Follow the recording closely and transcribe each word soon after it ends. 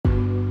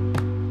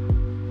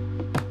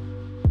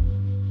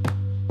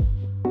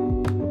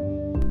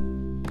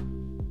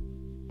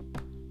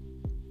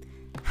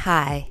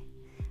Hi,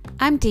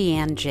 I'm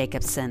Deanne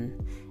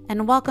Jacobson,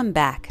 and welcome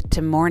back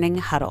to Morning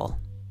Huddle,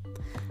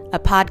 a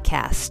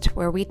podcast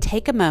where we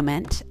take a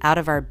moment out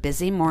of our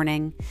busy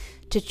morning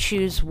to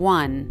choose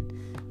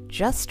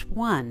just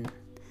one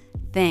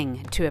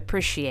thing to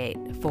appreciate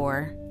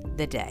for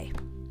the day.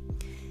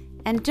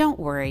 And don't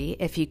worry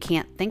if you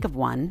can't think of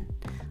one.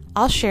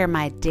 I'll share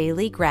my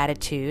daily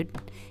gratitude,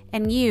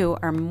 and you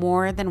are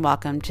more than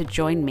welcome to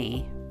join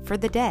me for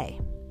the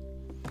day.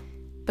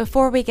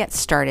 Before we get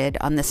started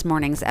on this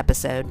morning's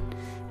episode,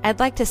 I'd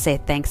like to say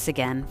thanks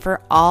again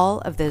for all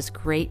of those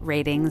great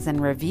ratings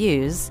and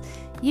reviews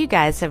you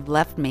guys have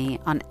left me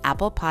on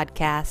Apple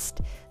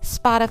Podcast,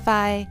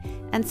 Spotify,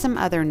 and some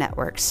other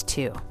networks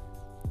too.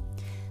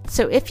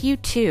 So if you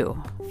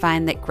too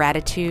find that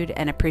gratitude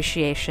and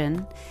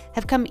appreciation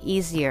have come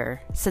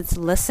easier since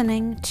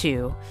listening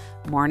to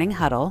Morning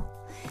Huddle,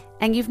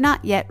 and you've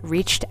not yet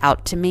reached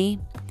out to me,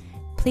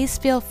 please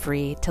feel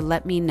free to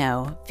let me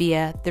know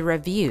via the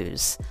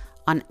reviews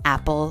on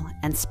Apple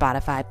and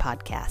Spotify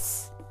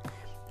podcasts.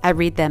 I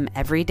read them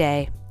every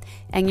day,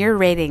 and your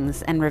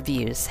ratings and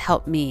reviews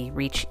help me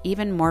reach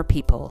even more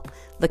people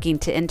looking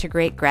to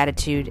integrate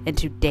gratitude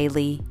into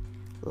daily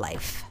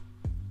life.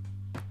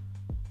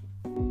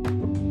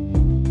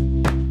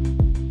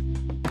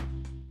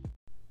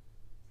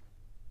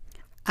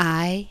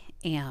 I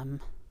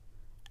am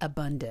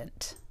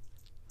abundant.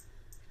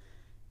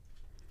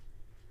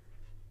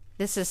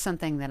 This is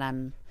something that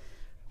I'm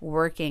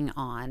working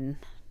on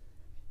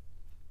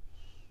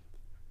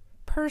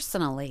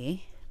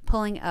personally,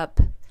 pulling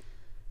up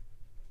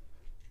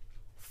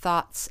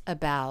thoughts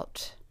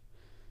about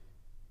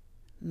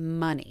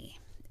money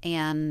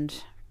and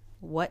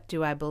what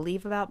do I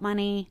believe about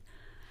money?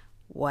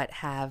 What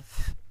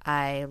have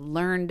I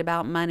learned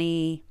about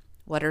money?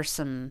 What are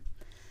some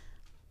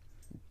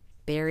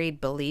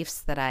buried beliefs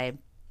that I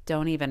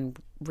don't even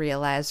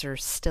realize are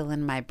still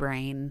in my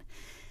brain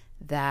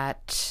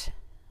that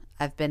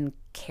I've been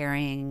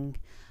carrying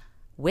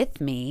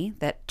with me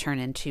that turn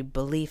into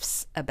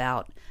beliefs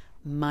about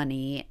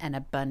money and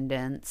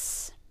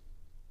abundance.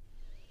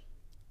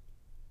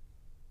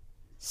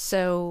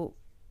 So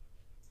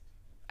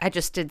I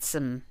just did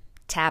some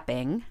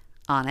tapping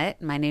on it,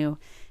 my new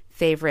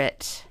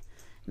favorite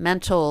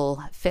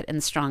mental fit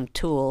and strong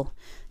tool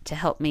to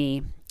help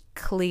me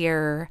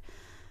clear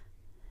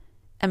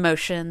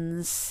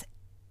emotions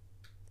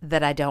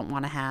that I don't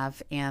want to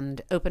have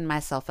and open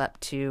myself up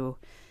to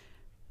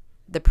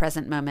the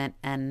present moment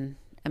and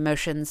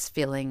emotions,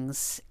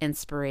 feelings,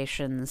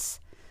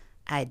 inspirations,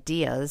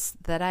 ideas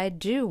that I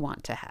do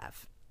want to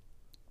have.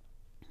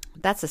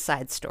 That's a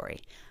side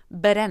story.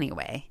 But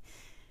anyway,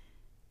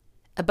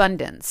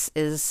 abundance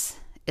is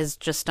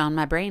just on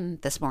my brain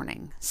this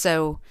morning.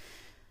 So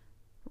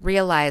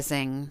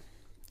realizing,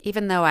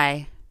 even though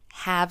I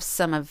have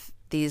some of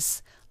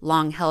these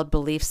long-held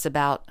beliefs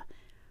about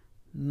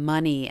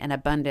money and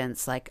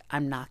abundance, like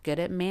I'm not good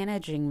at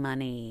managing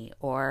money,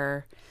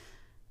 or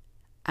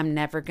I'm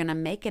never going to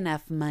make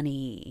enough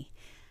money.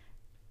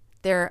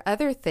 There are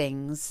other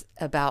things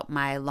about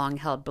my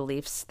long-held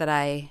beliefs that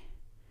I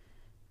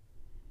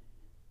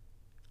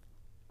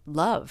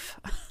love.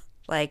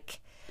 Like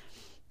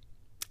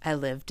I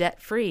live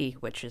debt-free,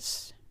 which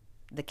is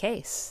the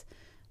case.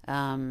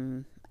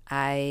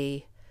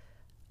 I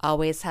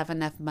always have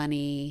enough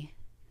money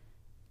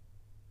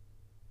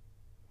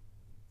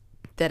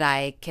that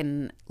I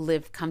can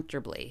live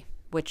comfortably,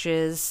 which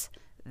is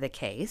the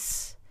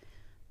case.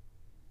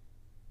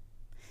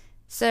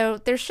 So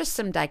there's just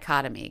some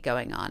dichotomy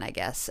going on, I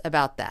guess,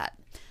 about that.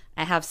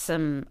 I have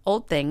some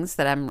old things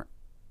that I'm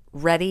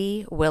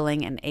ready,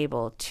 willing, and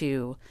able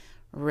to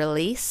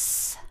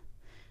release.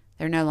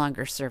 They're no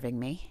longer serving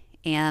me.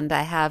 And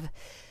I have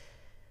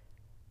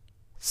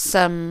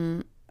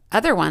some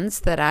other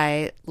ones that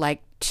I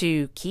like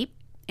to keep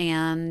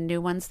and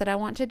new ones that I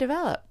want to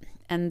develop.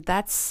 And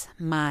that's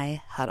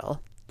my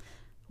huddle.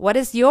 What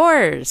is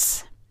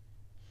yours?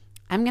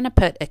 I'm going to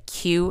put a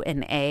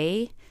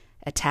Q&A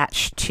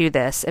attached to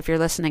this if you're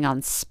listening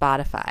on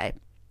Spotify.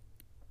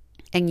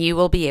 And you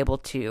will be able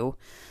to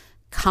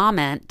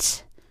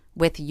comment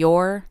with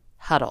your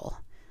huddle.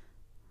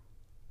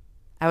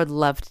 I would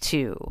love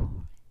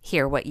to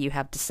hear what you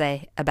have to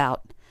say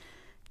about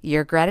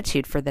your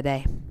gratitude for the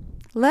day.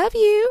 Love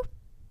you.